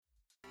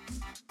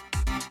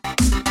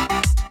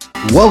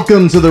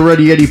Welcome to the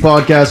Ready Yeti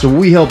podcast, where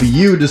we help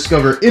you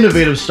discover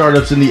innovative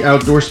startups in the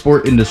outdoor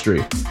sport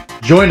industry.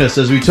 Join us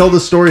as we tell the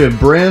story of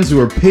brands who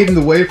are paving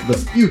the way for the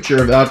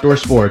future of outdoor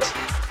sports.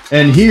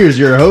 And here's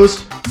your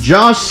host,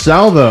 Josh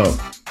Salvo.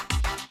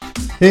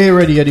 Hey,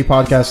 Ready Yeti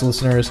podcast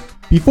listeners.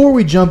 Before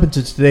we jump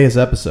into today's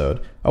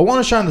episode, I want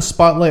to shine the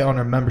spotlight on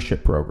our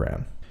membership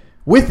program.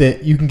 With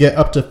it, you can get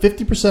up to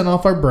 50%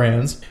 off our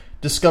brands,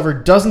 discover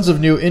dozens of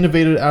new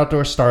innovative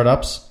outdoor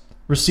startups,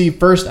 receive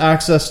first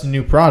access to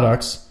new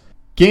products,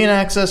 gain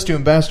access to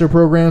ambassador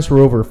programs for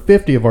over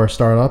 50 of our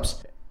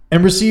startups,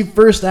 and receive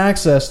first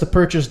access to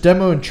purchase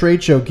demo and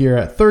trade show gear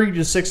at 30 to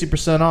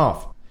 60%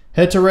 off.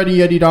 Head to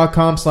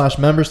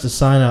ReadyYeti.com/members to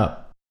sign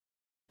up.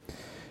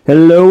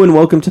 Hello and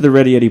welcome to the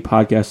Ready Yeti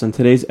podcast. On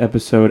today's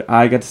episode,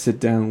 I got to sit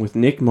down with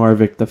Nick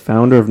Marvick, the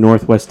founder of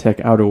Northwest Tech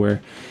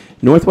Outerwear.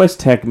 Northwest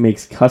Tech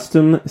makes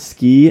custom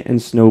ski and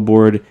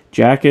snowboard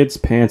jackets,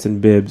 pants,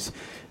 and bibs.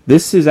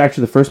 This is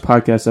actually the first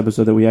podcast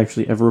episode that we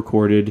actually ever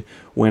recorded.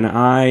 When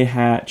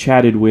I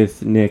chatted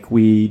with Nick,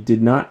 we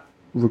did not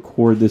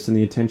record this in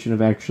the intention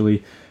of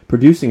actually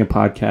producing a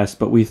podcast,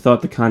 but we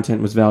thought the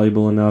content was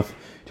valuable enough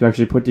to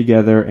actually put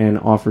together and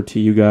offer to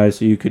you guys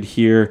so you could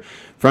hear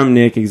from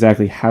Nick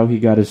exactly how he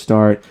got his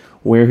start,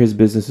 where his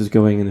business is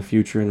going in the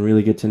future, and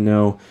really get to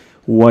know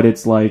what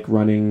it's like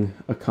running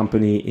a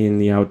company in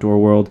the outdoor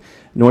world.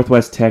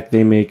 Northwest Tech,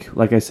 they make,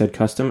 like I said,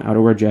 custom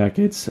outerwear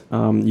jackets.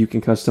 You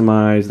can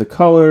customize the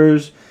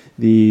colors,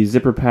 the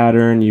zipper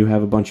pattern. You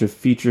have a bunch of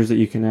features that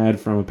you can add,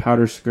 from a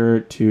powder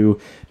skirt to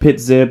pit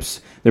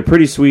zips. They're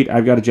pretty sweet.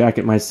 I've got a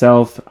jacket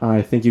myself.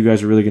 I think you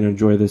guys are really going to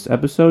enjoy this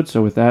episode.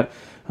 So with that,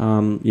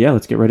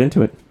 let's get right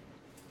into it.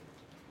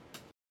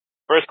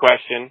 First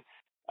question,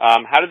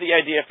 how did the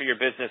idea for your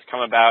business come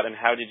about, and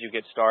how did you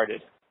get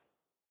started?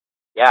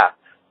 Yeah.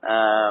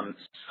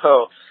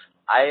 So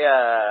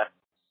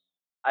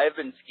I've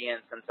been skiing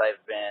since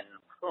I've been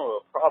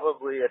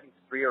probably I think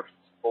 3 or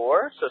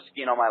 4. So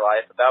skiing all my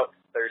life, about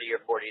 30 or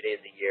 40 days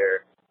a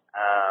year.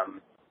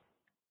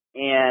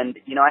 And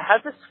I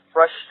had this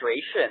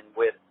frustration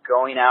with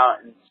going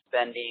out and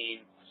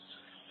spending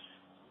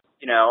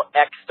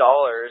X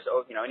dollars,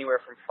 anywhere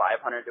from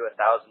 $500 to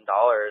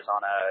 $1,000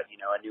 on a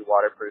new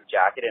waterproof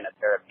jacket and a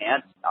pair of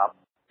pants,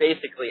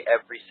 basically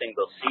every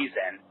single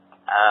season.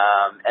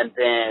 And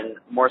then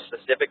more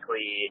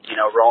specifically,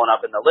 rolling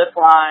up in the lift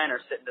line or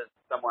sitting to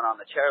someone on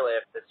the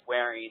chairlift that's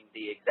wearing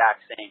the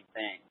exact same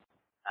thing.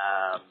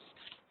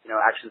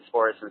 Action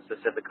sports and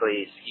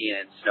specifically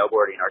skiing and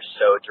snowboarding are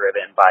so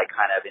driven by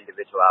kind of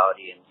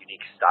individuality and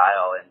unique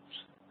style. And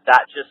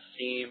that just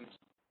seemed,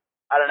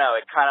 I don't know,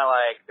 it kind of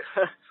like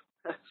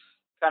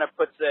kind of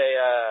puts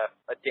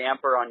a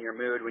damper on your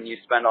mood when you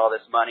spend all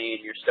this money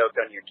and you're stoked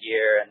on your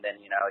gear, and then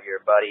your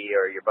buddy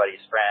or your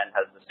buddy's friend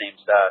has the same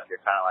stuff.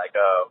 You're kind of like,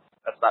 oh,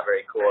 that's not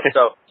very cool.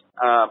 So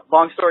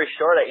long story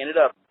short, I ended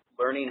up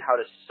learning how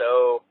to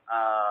sew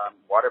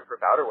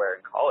waterproof outerwear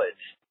in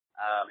college,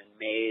 and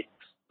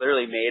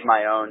literally made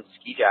my own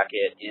ski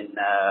jacket in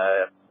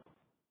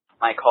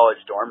my college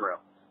dorm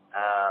room.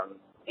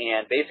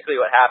 And basically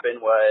what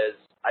happened was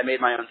I made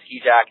my own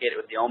ski jacket. It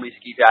was the only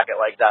ski jacket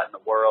like that in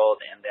the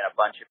world, and then a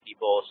bunch of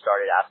people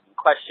started asking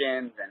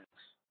questions and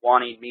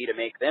wanting me to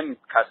make them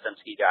custom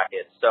ski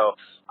jackets. So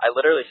I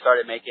literally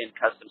started making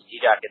custom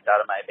ski jackets out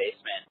of my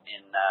basement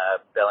in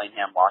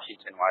Bellingham,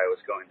 Washington, while I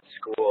was going to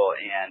school.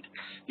 And,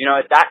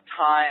 at that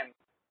time,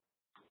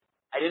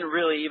 I didn't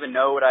really even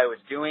know what I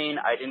was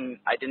doing. I didn't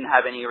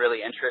have any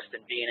really interest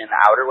in being in the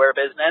outerwear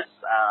business,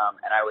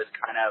 and I was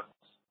kind of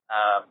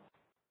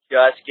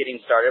just getting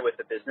started with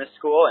the business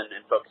school and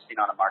focusing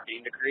on a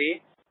marketing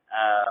degree.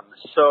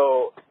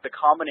 So the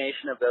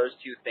combination of those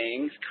two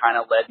things kind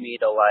of led me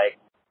to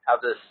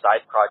have this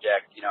side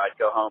project. I'd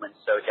go home and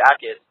sew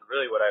jackets.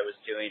 Really what I was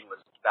doing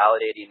was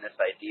validating this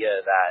idea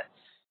that,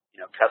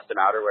 custom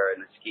outerwear in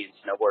the ski and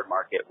snowboard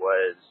market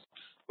was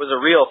a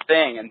real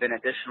thing. And then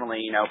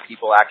additionally,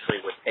 people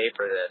actually would pay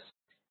for this.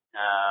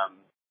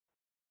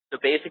 So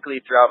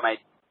basically throughout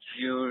my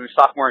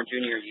sophomore and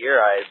junior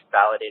year, I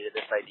validated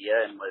this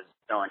idea and was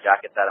sewing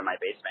jackets out of my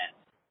basement.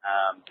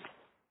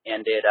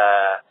 And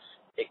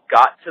it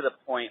got to the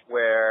point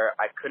where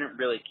I couldn't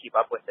really keep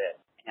up with it.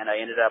 And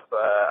I ended up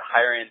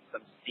hiring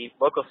some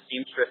local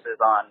seamstresses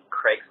on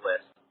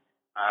Craigslist,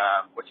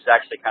 which is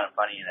actually kind of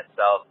funny in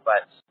itself.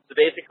 But so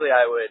basically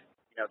I would,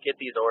 get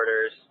these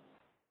orders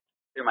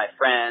through my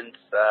friends,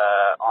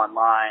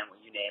 online,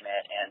 you name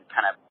it, and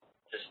kind of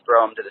just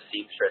throw them to the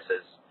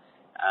seamstresses.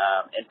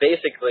 And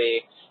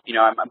basically,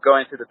 I'm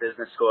going through the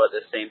business school at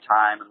the same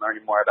time and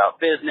learning more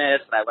about business,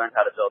 and I learned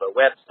how to build a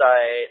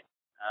website,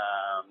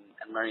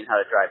 and learning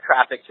how to drive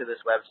traffic to this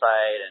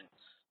website, and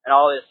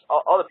all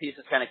the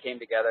pieces kind of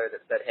came together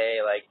that said, hey,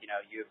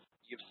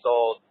 you've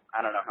sold,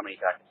 I don't know how many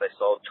jackets I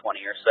sold, 20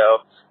 or so,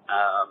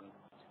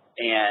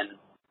 and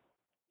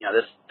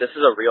this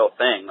is a real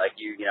thing.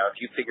 If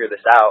you figure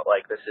this out,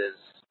 this is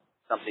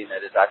something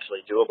that is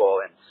actually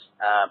doable. And,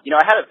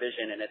 I had a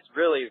vision, and it's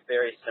really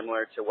very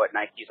similar to what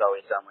Nike's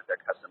always done with their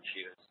custom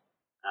shoes.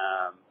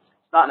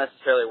 not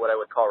necessarily what I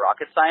would call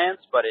rocket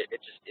science, but it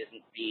just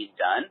isn't being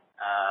done.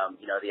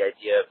 The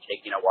idea of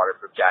taking a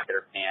waterproof jacket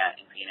or pant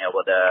and being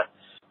able to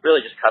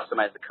really just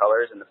customize the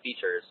colors and the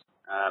features.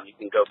 You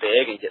can go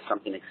big and get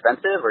something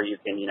expensive, or you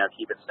can,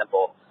 keep it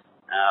simple.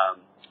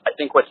 I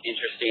think what's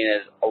interesting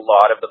is a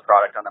lot of the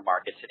product on the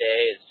market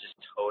today is just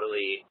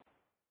totally,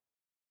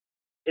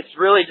 it's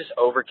really just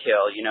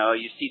overkill.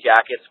 You see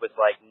jackets with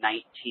like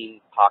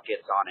 19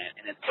 pockets on it,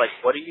 and it's like,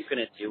 what are you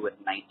going to do with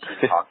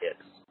 19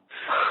 pockets?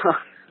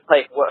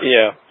 Like what?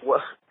 Yeah.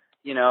 What?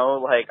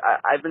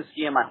 I've been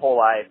skiing my whole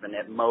life, and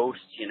at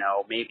most,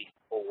 maybe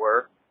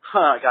 4.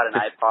 I got an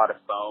iPod, a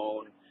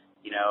phone,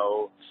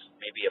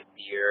 maybe a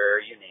beer,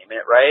 you name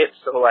it, right?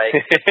 So like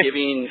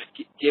giving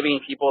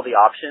people the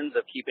options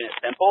of keeping it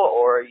simple,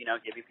 or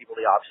giving people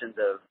the options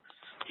of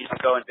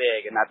going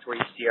big, and that's where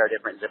you see our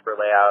different zipper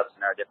layouts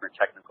and our different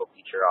technical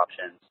feature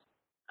options.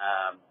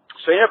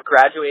 So I ended up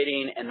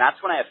graduating, and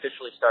that's when I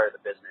officially started the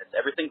business.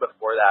 Everything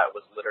before that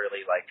was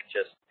literally like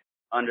just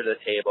under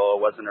the table.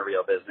 It wasn't a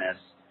real business.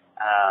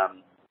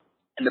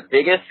 And the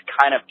biggest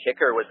kind of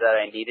kicker was that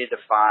I needed to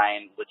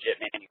find legit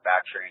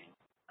manufacturing.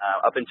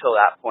 Up until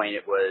that point,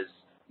 it was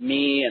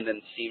me and then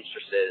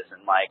seamstresses,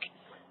 and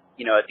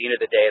at the end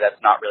of the day, that's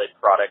not really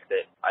product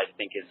that I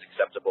think is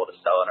acceptable to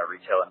sell in a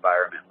retail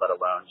environment, let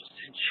alone just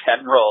in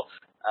general.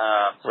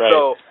 Right.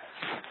 So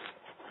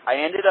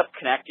I ended up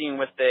connecting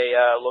with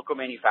a local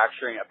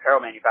apparel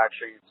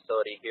manufacturing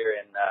facility here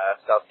in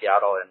South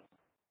Seattle, and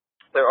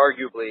they're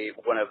arguably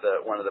one of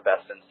the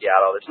best in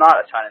Seattle. There's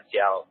not a ton in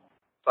Seattle,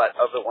 but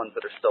of the ones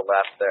that are still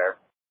left, they're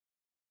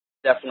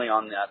definitely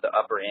on the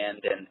upper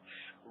end, and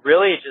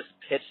really just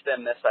pitched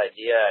them this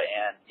idea.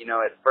 And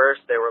at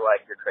first they were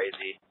like, "You're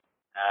crazy,"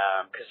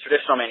 because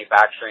traditional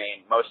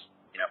manufacturing,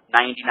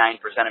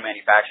 99% of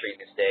manufacturing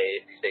these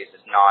days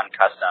is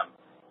non-custom.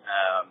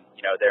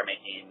 They're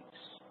making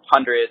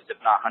hundreds, if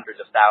not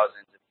hundreds of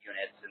thousands of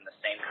units in the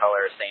same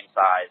color, same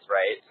size,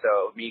 right?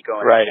 So me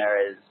going in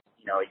there as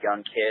a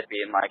young kid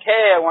being like,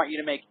 "Hey, I want you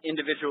to make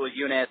individual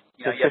units.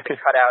 You have to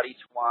cut out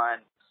each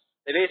one."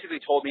 They basically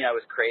told me I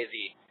was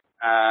crazy.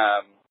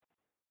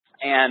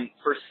 And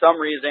for some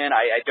reason,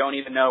 I don't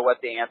even know what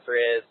the answer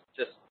is,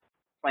 just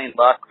plain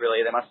luck,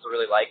 really. They must have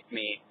really liked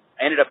me.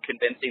 I ended up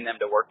convincing them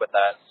to work with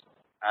us.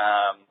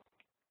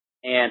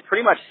 And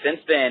pretty much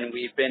since then,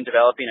 we've been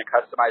developing a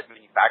customized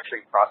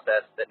manufacturing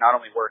process that not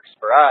only works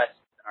for us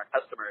and our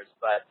customers,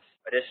 but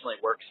additionally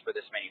works for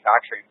this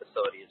manufacturing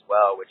facility as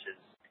well, which is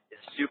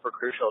super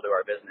crucial to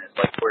our business.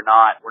 Like we're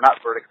not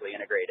vertically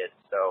integrated.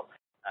 So,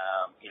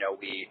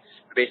 we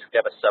basically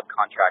have a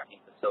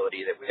subcontracting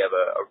facility that we have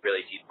a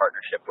really deep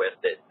partnership with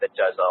that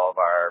does all of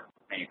our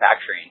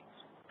manufacturing.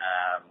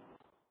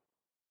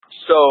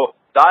 So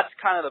that's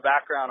kind of the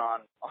background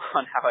on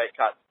how it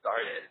got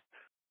started.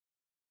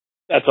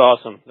 That's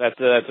awesome.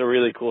 That's a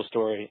really cool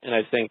story, and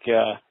I think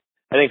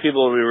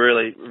people will be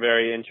really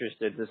very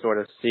interested to sort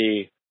of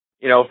see,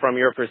 from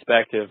your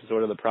perspective,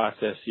 sort of the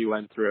process you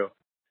went through.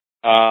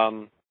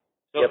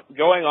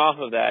 Going off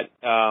of that,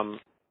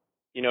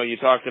 you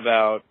talked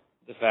about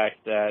the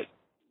fact that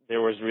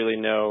there was really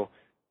no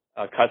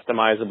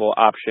customizable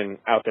option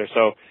out there.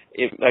 So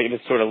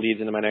this sort of leads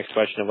into my next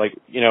question of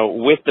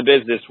with the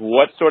business,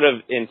 what sort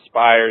of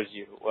inspires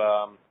you?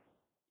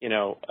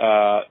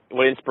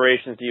 What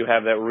inspirations do you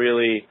have that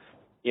really,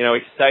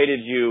 excited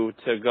you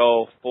to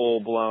go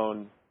full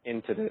blown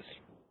into this?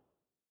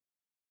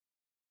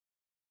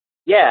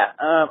 Yeah,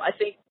 I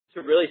think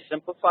to really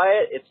simplify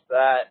it, it's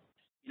that,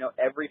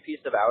 every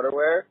piece of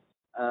outerwear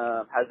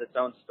has its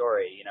own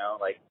story,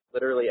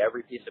 literally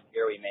every piece of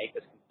gear we make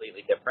is completely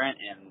different,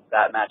 and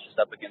that matches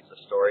up against a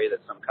story that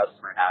some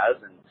customer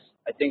has. And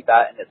I think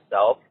that in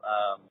itself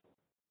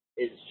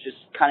is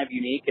just kind of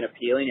unique and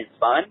appealing and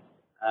fun.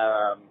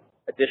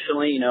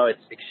 Additionally,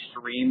 it's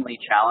extremely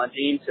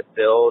challenging to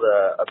build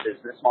a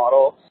business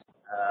model,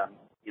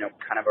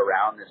 kind of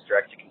around this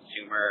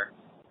direct-to-consumer,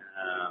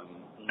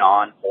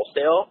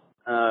 non-wholesale,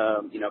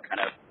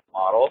 kind of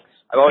model.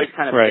 I've always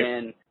kind of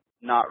been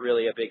not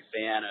really a big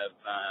fan of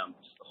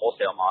just the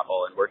wholesale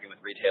model and working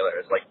with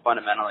retailers. Like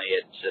fundamentally,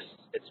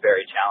 it's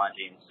very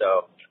challenging.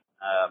 So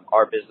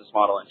our business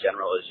model in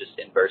general is just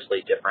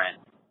inversely different.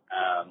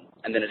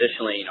 And then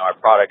additionally, our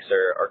products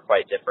are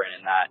quite different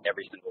in that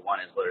every single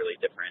one is literally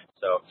different.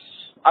 So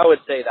I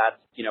would say that's,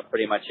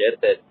 pretty much it,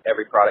 that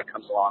every product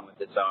comes along with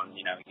its own,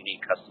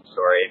 unique custom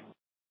story.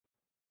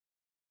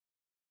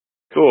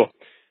 Cool.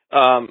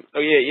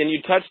 And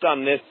you touched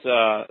on this,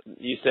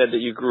 you said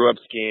that you grew up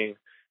skiing.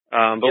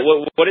 But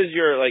what is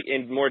your,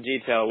 in more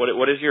detail,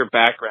 what is your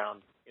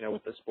background,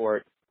 with the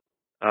sport,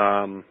 as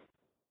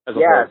a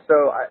whole?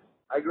 So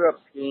I grew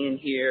up skiing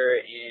here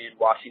in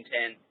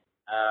Washington.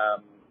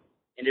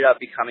 Ended up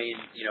becoming,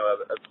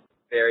 a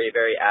very,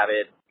 very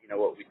avid,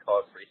 what we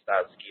call a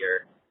freestyle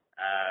skier.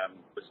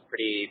 Was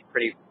pretty,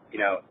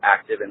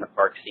 active in the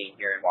park scene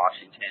here in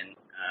Washington.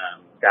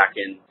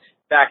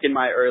 Back in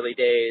my early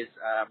days,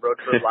 rode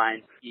for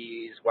Line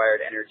Skis,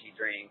 Wired Energy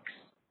Drinks,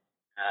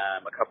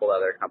 a couple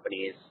other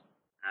companies.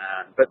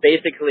 But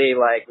basically,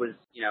 was,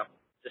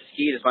 just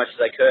skied as much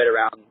as I could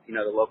around, you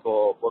know, the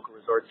local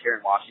resorts here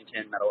in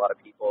Washington, met a lot of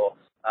people.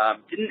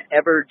 Didn't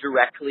ever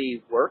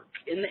directly work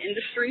in the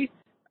industry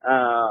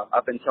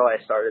up until I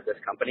started this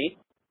company.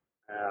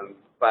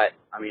 But,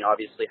 I mean,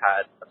 obviously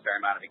had a fair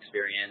amount of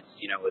experience,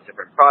 you know, with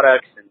different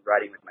products and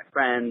riding with my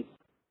friends.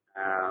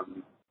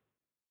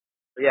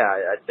 So yeah,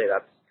 I'd say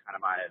that's kind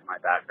of my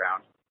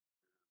background.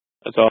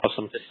 That's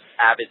awesome. Just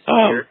avid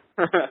skier.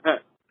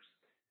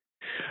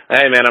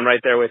 Hey, man, I'm right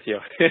there with you.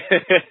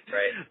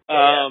 Right.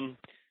 Yeah.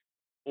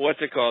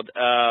 What's it called?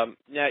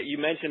 Now, you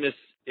mentioned this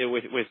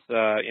with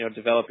you know,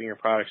 developing your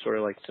product sort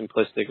of like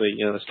simplistically,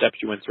 you know, the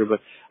steps you went through. But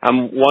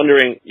I'm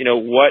wondering, you know,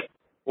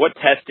 what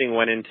testing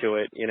went into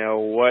it? You know,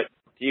 what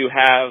do you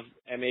have,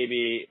 and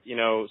maybe, you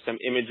know, some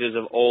images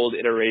of old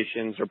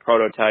iterations or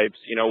prototypes?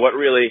 You know, what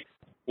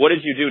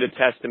did you do to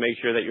test to make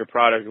sure that your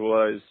product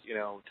was, you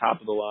know, top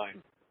of the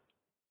line?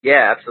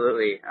 Yeah,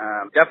 absolutely.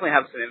 Definitely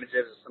have some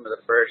images of some of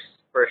the first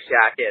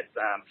jackets.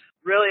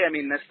 Really, I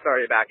mean, this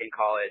started back in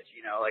college.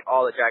 You know, like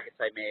all the jackets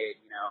I made,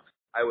 you know,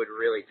 I would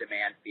really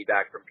demand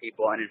feedback from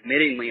people. And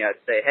admittingly, I'd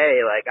say,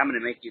 hey, like, I'm going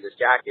to make you this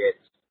jacket.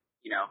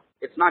 You know,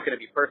 it's not going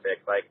to be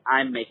perfect. Like,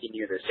 I'm making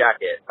you this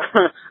jacket.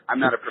 I'm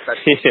not a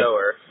professional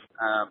sewer.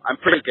 I'm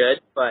pretty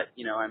good, but,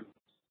 you know, I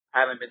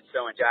haven't been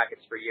sewing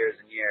jackets for years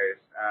and years.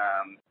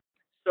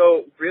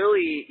 So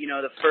really, you know,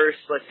 the first,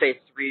 let's say,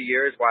 3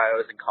 years while I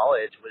was in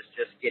college was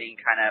just getting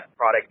kind of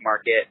product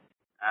market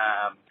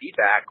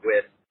feedback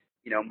with,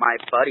 you know, my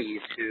buddies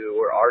who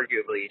were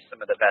arguably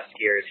some of the best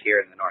skiers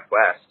here in the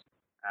Northwest.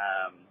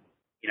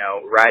 You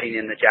know, riding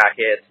in the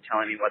jackets,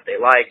 telling me what they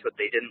liked, what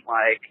they didn't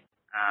like.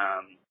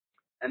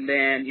 And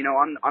then, you know,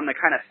 on the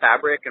kind of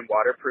fabric and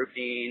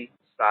waterproofing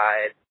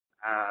side,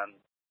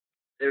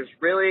 there's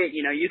really,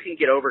 you know, you can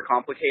get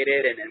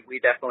overcomplicated, and we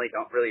definitely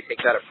don't really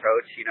take that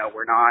approach. You know,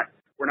 we're not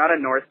a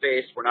North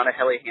Face, we're not a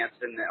Helly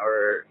Hansen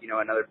or, you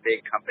know, another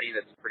big company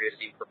that's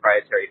producing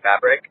proprietary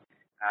fabric.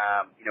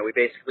 You know, we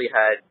basically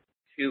had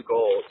two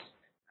goals: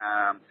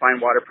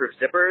 find waterproof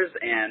zippers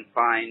and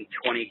find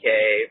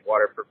 20K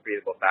waterproof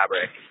breathable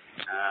fabric.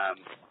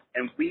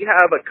 And we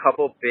have a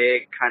couple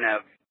big kind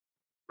of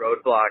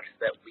roadblocks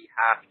that we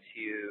have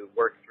to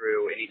work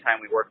through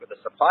anytime we work with a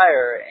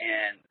supplier,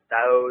 and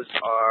those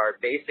are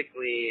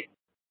basically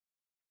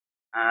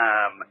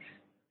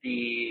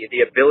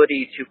the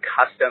ability to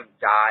custom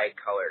dye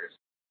colors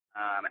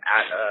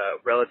at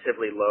a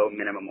relatively low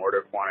minimum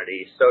order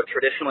quantity. So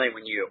traditionally,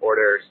 when you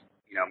order,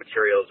 you know,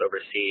 materials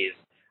overseas,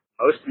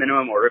 most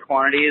minimum order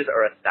quantities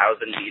are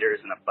 1,000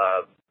 meters and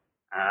above.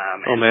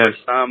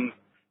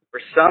 For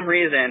some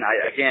reason,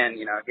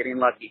 again, you know, getting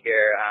lucky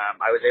here,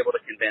 I was able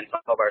to convince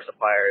all of our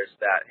suppliers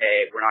that,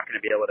 hey, we're not going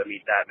to be able to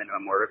meet that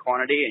minimum order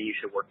quantity, and you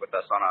should work with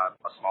us on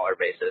a smaller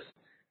basis.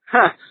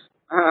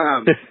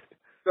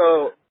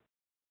 So,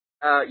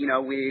 you know,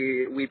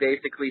 we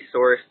basically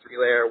sourced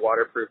 3-layer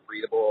waterproof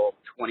breathable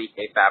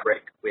 20K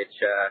fabric, which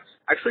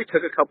actually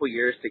took a couple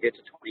years to get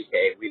to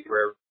 20K. We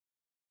were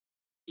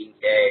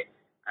 15K,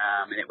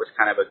 and it was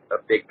kind of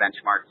a big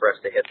benchmark for us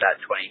to hit that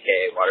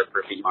 20K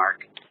waterproofing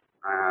mark,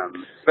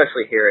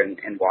 especially here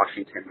in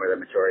Washington, where the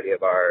majority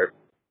of our,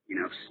 you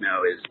know,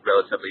 snow is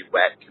relatively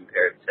wet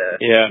compared to,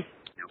 you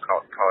know,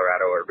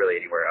 Colorado or really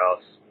anywhere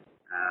else.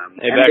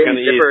 Hey, back on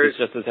the zippers, East,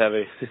 it's just as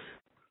heavy.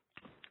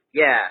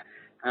 Yeah.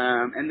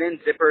 And then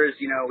zippers,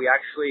 you know, we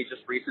actually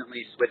just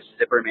recently switched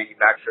zipper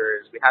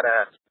manufacturers. We had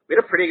a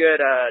pretty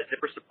good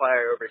zipper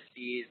supplier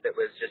overseas that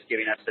was just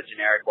giving us a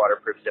generic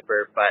waterproof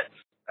zipper, but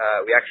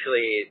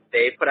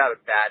they put out a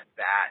bad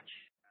batch,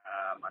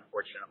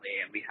 unfortunately,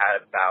 and we had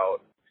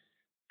about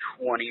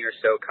 20 or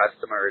so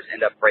customers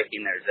end up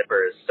breaking their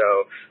zippers. So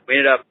we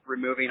ended up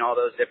removing all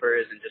those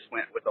zippers and just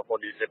went with a whole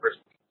new zipper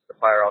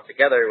supplier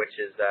altogether, which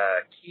is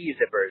Key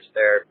Zippers.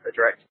 They're a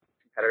direct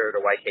competitor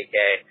to YKK.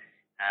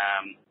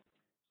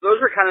 Those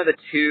were kind of the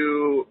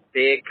two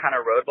big kind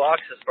of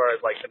roadblocks as far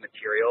as like the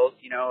materials,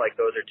 you know, like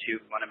those are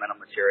two fundamental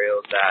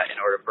materials that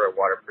in order for a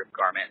waterproof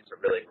garment to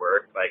really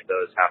work, like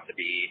those have to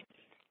be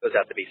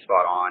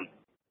spot on.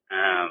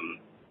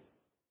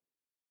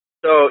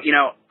 So, you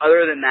know,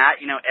 other than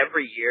that, you know,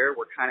 every year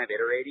we're kind of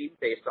iterating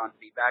based on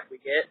feedback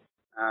we get.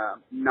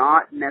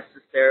 Not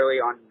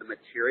necessarily on the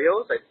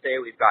materials. I'd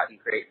say we've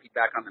gotten great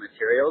feedback on the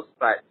materials,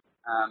 but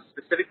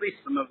specifically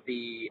some of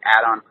the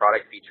add-on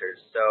product features.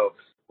 So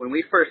when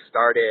we first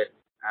started,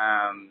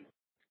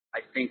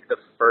 I think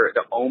the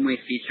only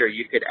feature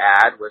you could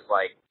add was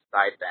like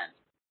side bend,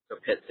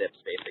 so pit zips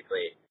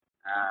basically.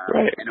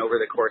 Right. And over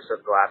the course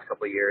of the last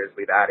couple of years,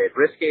 we've added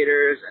wrist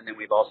gaiters, and then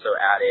we've also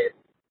added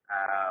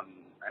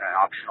an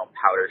optional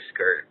powder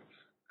skirt.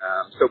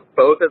 So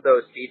both of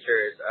those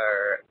features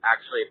are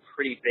actually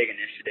pretty big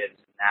initiatives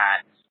in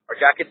that our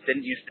jackets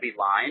didn't used to be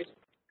lined.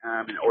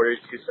 In order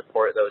to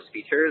support those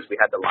features, we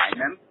had to line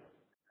them.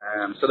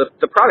 So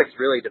the product's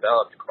really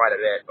developed quite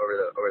a bit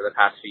over the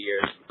past few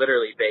years,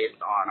 literally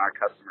based on our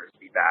customers'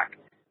 feedback.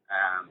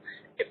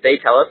 If they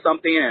tell us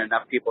something and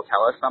enough people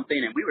tell us something,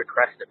 and we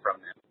request it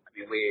from them. I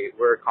mean,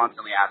 we're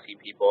constantly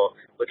asking people,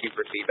 looking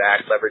for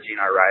feedback,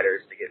 leveraging our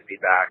riders to get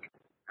feedback.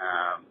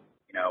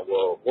 You know,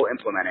 we'll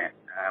implement it.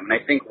 And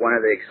I think one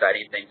of the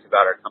exciting things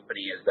about our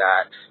company is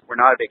that we're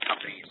not a big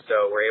company,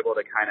 so we're able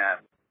to kind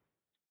of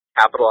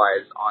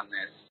capitalize on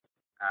this,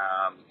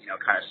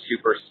 kind of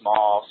super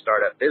small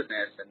startup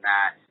business, and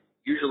that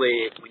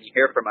usually when you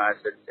hear from us,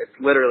 it's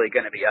literally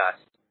going to be us.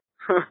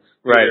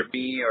 Right. Either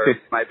me or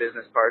my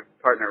business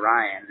partner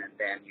Ryan, and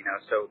then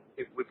so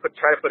we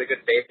try to put a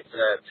good face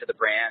to the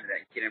brand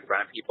and get in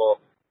front of people.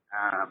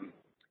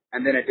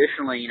 And then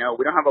additionally,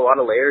 we don't have a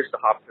lot of layers to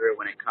hop through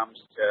when it comes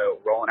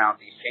to rolling out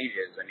these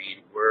changes. I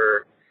mean,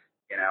 we're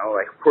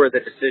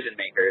the decision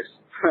makers.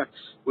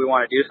 We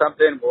want to do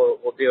something,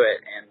 we'll do it,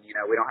 and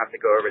we don't have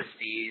to go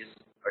overseas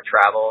or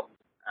travel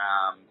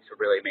to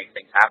really make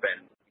things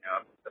happen.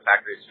 The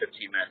factory is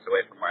 15 minutes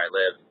away from where I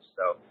live,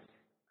 so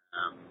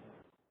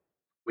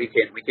we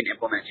can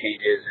implement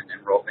changes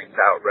and roll things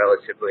out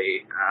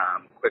relatively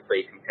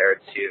quickly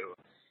compared to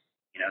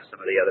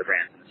some of the other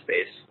brands in the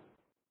space.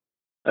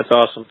 That's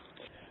awesome.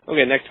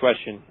 Okay, next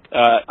question.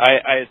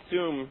 I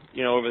assume,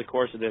 over the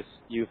course of this,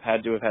 you've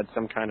had to have had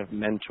some kind of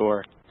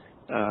mentor,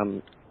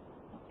 going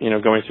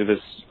through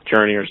this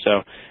journey or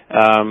so.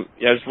 I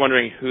was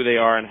wondering who they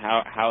are and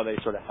how they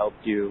sort of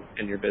helped you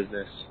in your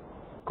business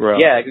grow.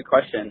 Yeah, good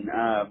question.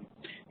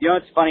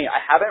 It's funny.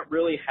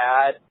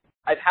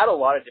 I've had a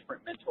lot of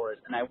different mentors,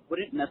 and I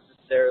wouldn't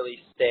necessarily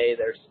say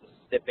they're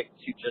specific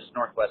to just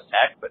Northwest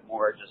Tech, but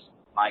more just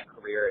my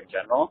career in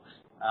general.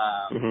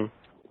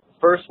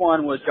 First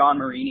one was John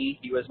Marini.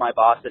 He was my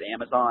boss at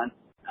Amazon,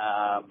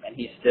 and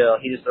he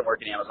doesn't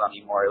work at Amazon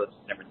anymore. He lives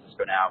in San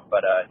Francisco now,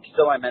 but he's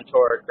still my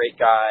mentor. Great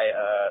guy,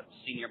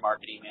 senior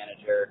marketing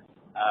manager.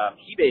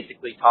 He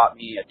basically taught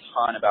me a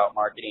ton about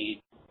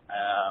marketing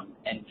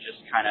and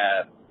just kind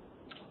of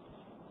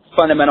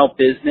fundamental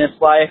business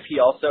life. He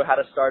also had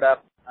a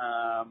startup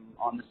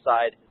on the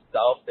side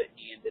himself that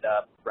he ended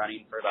up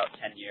running for about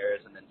 10 years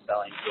and then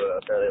selling to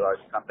a fairly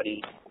large company.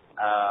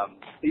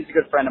 He's a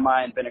good friend of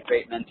mine, been a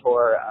great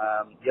mentor.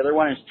 The other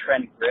one is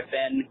Trent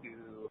Griffin,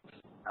 who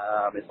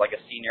is like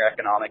a senior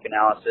economic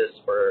analysis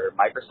for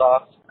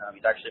Microsoft.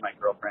 He's actually my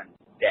girlfriend's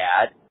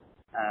dad,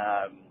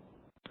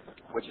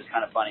 which is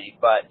kind of funny,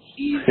 but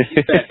he's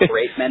been a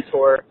great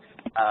mentor.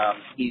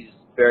 He's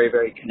very,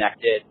 very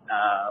connected.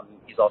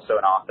 He's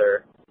also an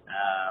author.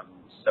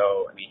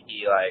 So, I mean,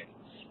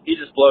 he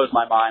just blows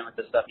my mind with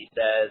the stuff he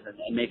says and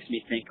makes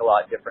me think a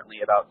lot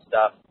differently about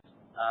stuff.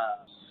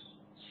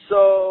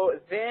 So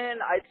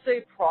then I'd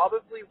say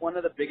probably one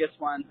of the biggest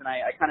ones, and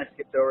I kind of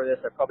skipped over this.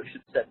 I probably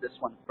should have said this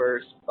one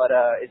first, but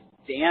it's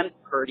Dan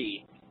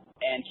Purdy.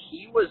 And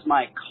he was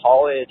one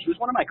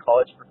of my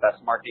college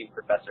marketing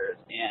professors.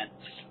 And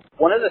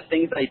one of the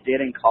things I did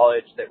in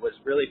college that was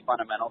really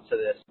fundamental to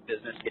this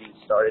business getting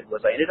started was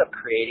I ended up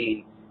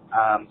creating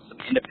some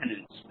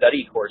independent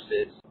study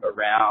courses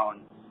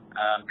around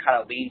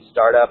kind of lean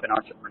startup and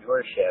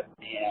entrepreneurship.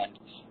 And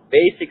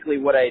basically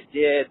what I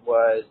did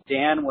was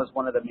Dan was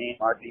one of the main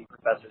marketing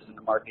professors in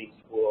the marketing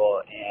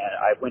school, and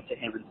I went to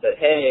him and said,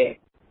 hey,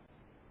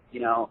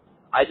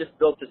 I just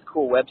built this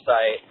cool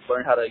website,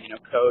 learned how to,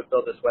 code,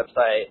 build this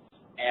website,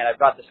 and I've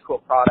got this cool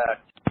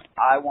product.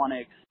 I want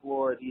to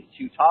explore these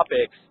two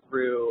topics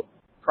through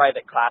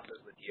private classes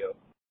with you.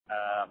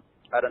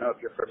 I don't know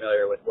if you're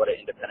familiar with what an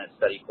independent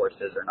study course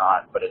is or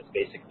not, but it's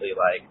basically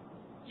like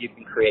you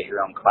can create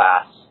your own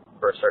class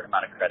for a certain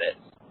amount of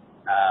credits.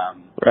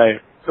 Right.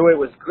 So it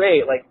was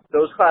great. Like,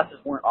 those classes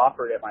weren't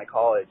offered at my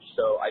college,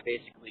 so I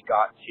basically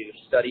got to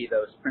study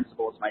those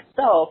principles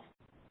myself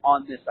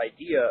on this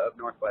idea of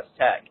Northwest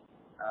Tech.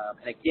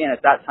 And again,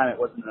 at that time, it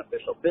wasn't an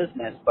official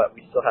business, but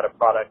we still had a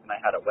product and I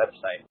had a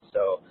website.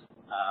 So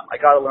I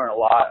got to learn a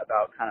lot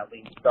about kind of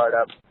lean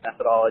startup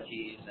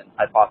methodologies and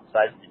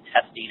hypothesizing and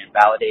testing and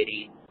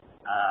validating,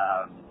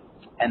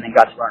 and then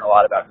got to learn a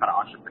lot about kind of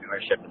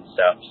entrepreneurship and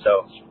stuff.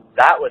 So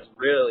that was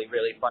really,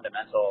 really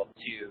fundamental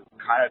to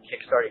kind of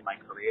kickstarting my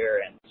career.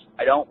 And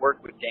I don't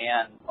work with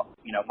Dan,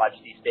 much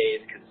these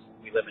days because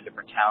we live in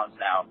different towns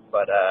now.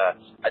 But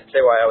I'd say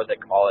while I was at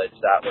college,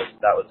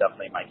 that was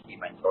definitely my key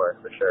mentor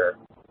for sure.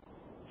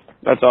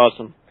 That's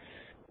awesome.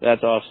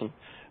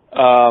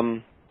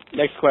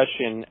 Next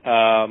question.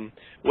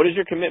 What is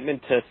your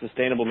commitment to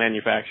sustainable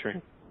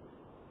manufacturing?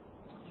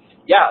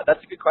 Yeah, that's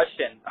a good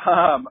question.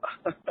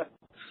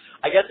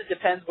 I guess it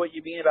depends what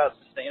you mean about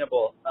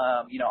sustainable.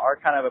 Our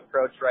kind of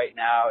approach right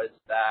now is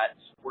that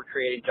we're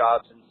creating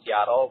jobs in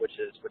Seattle, which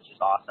is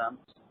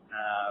awesome.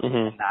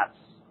 And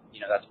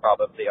that's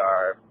probably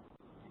our,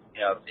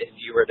 if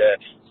you were to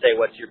say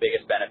what's your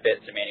biggest benefit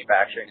to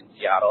manufacturing in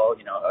Seattle,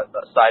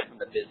 aside from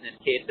the business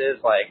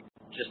cases, like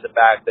just the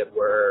fact that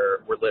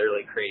we're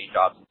literally creating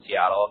jobs in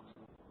Seattle.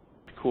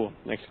 Cool.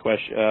 Next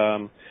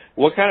question.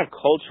 What kind of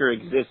culture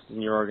exists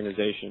in your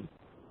organization?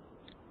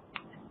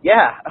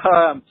 Yeah.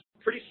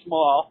 Pretty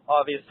small,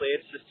 obviously.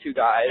 It's just two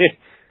guys.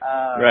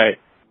 Right.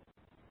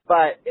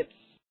 But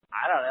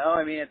I don't know.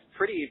 I mean, it's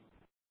pretty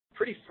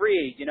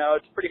free.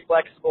 It's pretty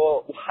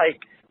flexible.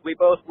 Like, we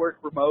both work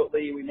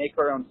remotely. We make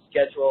our own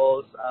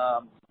schedules.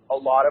 A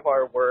lot of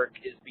our work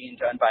is being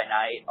done by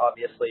night,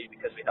 obviously,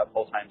 because we have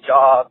full-time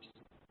jobs.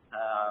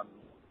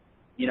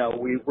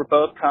 we're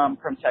both come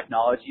from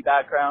technology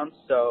backgrounds,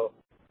 so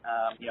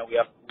we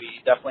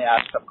definitely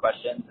ask tough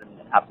questions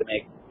and have to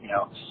make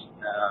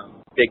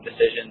big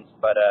decisions.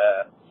 But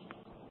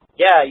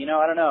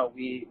I don't know.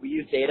 We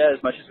use data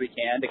as much as we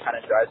can to kind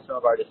of drive some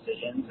of our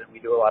decisions, and we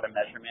do a lot of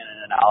measurement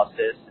and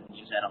analysis and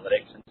use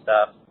analytics and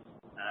stuff.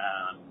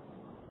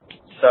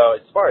 So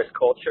as far as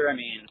culture, I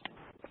mean,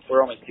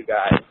 we're only two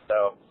guys,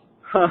 so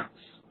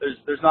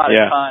there's not a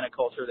ton of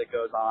culture that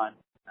goes on.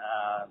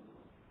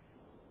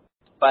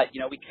 But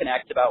we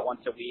connect about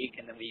once a week,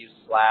 and then we use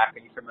Slack. Are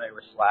you familiar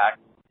with Slack?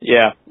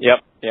 Yeah. Yep.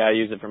 Yeah, I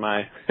use it for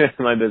my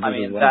my business. I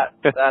mean, as well.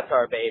 that's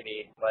our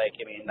baby. Like,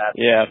 I mean, that's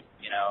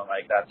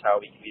that's how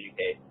we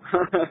communicate.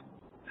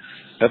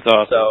 That's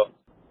awesome.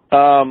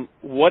 So,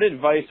 what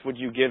advice would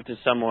you give to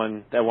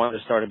someone that wanted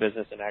to start a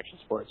business in action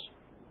sports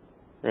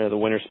or the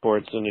winter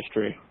sports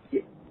industry?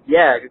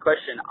 Yeah, good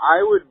question.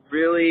 I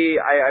really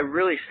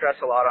stress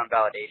a lot on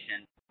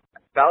validation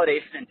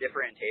and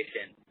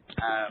differentiation.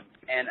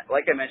 And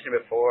like I mentioned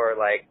before,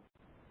 like,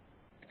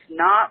 it's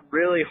not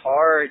really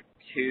hard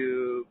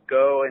to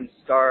go and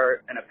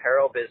start an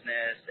apparel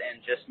business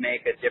and just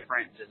make a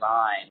different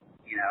design.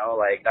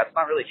 Like, that's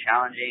not really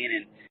challenging,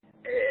 and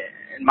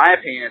in my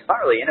opinion, it's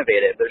not really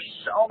innovative. There's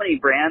so many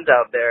brands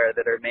out there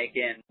that are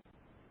making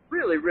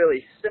really,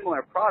 really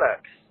similar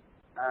products.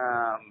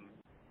 I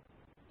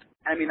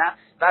mean,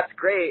 that's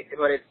great,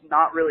 but it's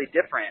not really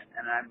different.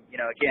 And I'm,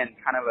 again,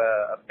 kind of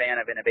a fan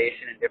of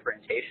innovation and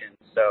differentiation.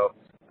 So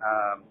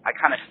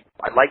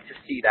I'd like to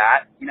see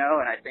that, and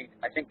I think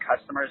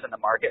customers in the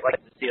market like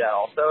to see that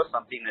also,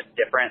 something that's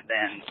different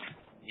than,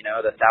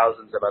 the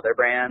thousands of other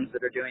brands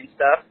that are doing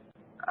stuff.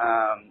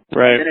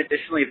 Right. And then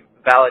additionally,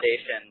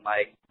 validation.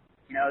 Like,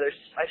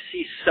 I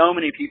see so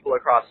many people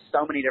across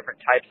so many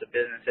different types of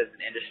businesses and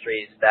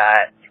industries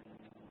that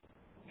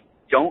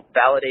don't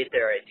validate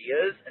their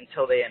ideas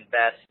until they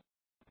invest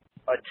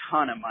a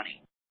ton of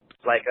money.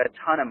 Like, a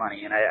ton of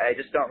money. And I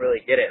just don't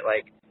really get it.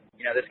 Like,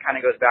 this kind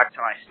of goes back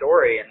to my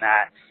story in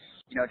that,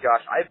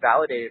 Josh, I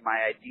validated my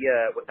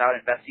idea without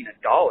investing $1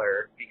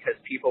 because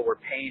people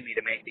were paying me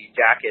to make these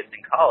jackets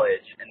in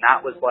college. And that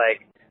was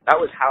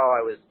how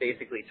I was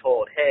basically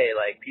told, hey,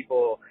 like,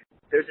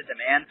 there's a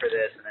demand for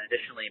this, and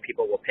additionally,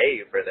 people will pay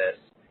you for this.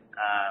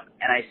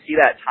 And I see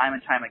that time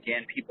and time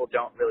again, people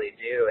don't really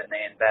do, and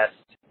they invest,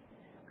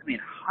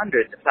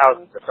 hundreds of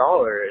thousands of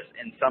dollars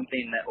in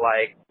something that,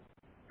 like,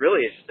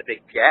 really is just a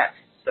big guess.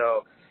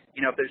 So,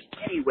 if there's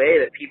any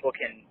way that people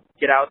can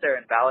get out there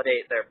and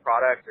validate their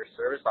product or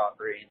service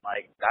offering,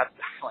 like, that's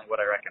definitely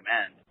what I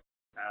recommend.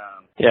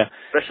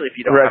 Especially if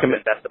you don't have to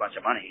invest a bunch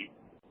of money.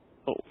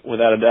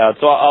 Without a doubt.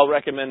 So I'll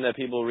recommend that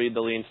people read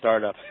The Lean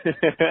Startup.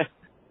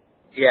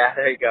 Yeah,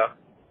 there you go.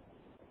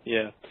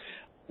 Yeah.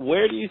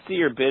 Where do you see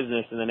your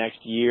business in the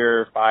next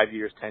year, 5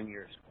 years, 10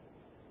 years?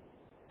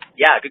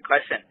 Yeah, good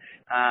question.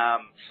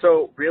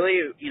 So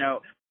really,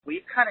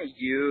 we've kind of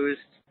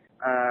used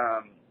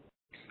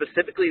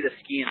specifically the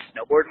ski and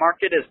snowboard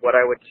market is what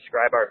I would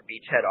describe our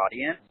beachhead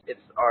audience.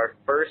 It's our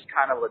first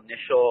kind of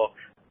initial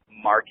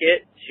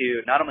market to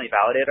not only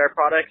validate our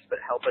products,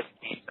 but help us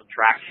gain some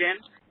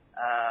traction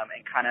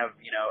and kind of,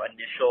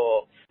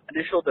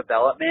 initial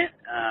development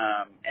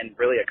and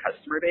really a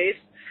customer base.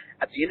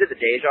 At the end of the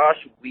day, Josh,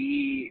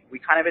 we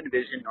kind of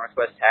envision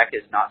Northwest Tech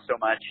as not so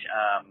much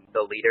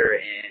the leader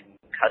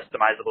in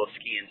customizable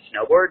ski and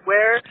snowboard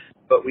wear,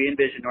 but we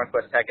envision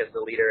Northwest Tech as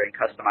the leader in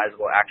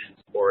customizable action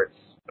sports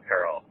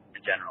apparel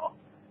in general.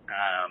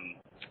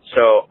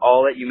 So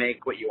I'll let you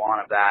make what you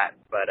want of that,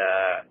 but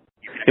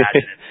you can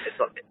imagine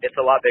it's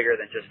a lot bigger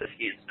than just the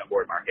ski and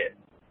snowboard market.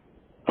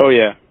 Oh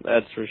yeah,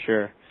 that's for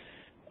sure.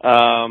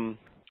 All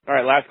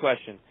right, last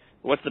question.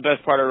 What's the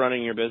best part of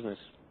running your business?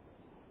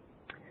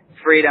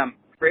 Freedom,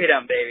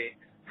 baby.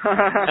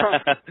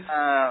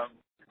 I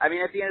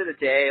mean, at the end of the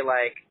day,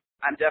 like,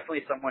 I'm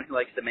definitely someone who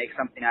likes to make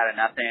something out of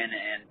nothing,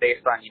 and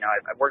based on,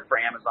 I've worked for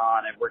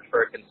Amazon, I've worked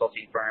for a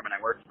consulting firm, and I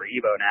work for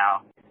Evo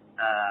now.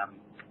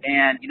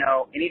 And,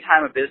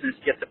 anytime a business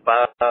gets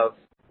above,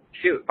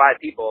 5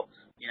 people,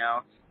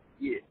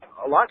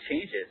 a lot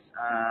changes.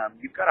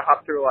 You've got to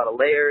hop through a lot of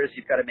layers.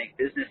 You've got to make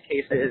business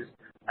cases.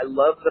 I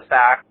love the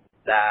fact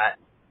that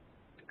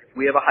if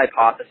we have a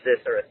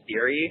hypothesis or a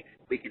theory,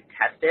 we can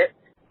test it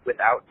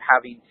without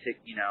having to,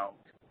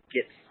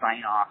 get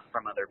sign-off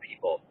from other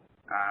people.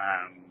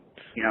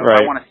 If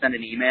I want to send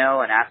an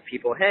email and ask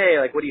people,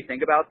 hey, like, what do you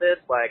think about this?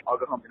 Like, I'll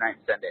go home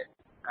tonight and send it.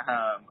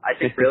 I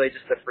think really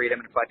just the freedom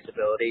and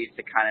flexibility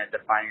to kind of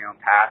define your own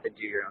path and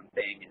do your own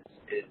thing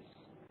is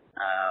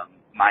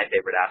my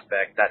favorite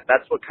aspect.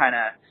 That's what kind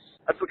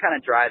of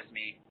drives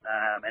me.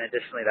 And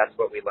additionally, that's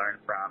what we learn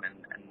from. And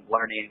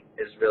learning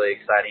is really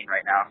exciting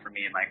right now for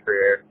me in my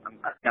career. I'm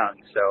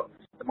young, so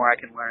the more I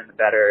can learn, the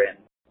better.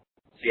 And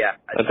so, yeah,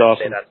 I'd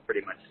say that's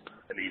pretty much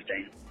the main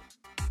thing.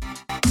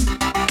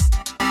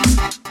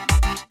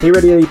 Hey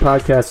Ready Eddie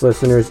podcast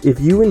listeners, if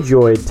you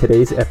enjoyed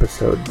today's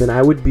episode, then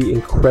I would be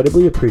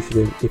incredibly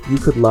appreciative if you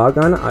could log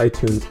on to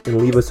iTunes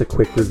and leave us a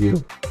quick review.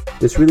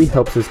 This really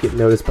helps us get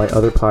noticed by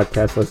other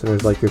podcast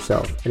listeners like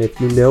yourself. And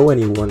if you know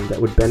anyone that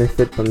would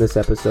benefit from this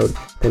episode,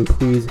 then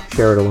please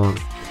share it along.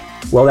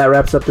 Well, that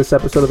wraps up this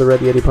episode of the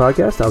Ready Eddie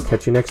Podcast. I'll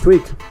catch you next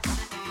week.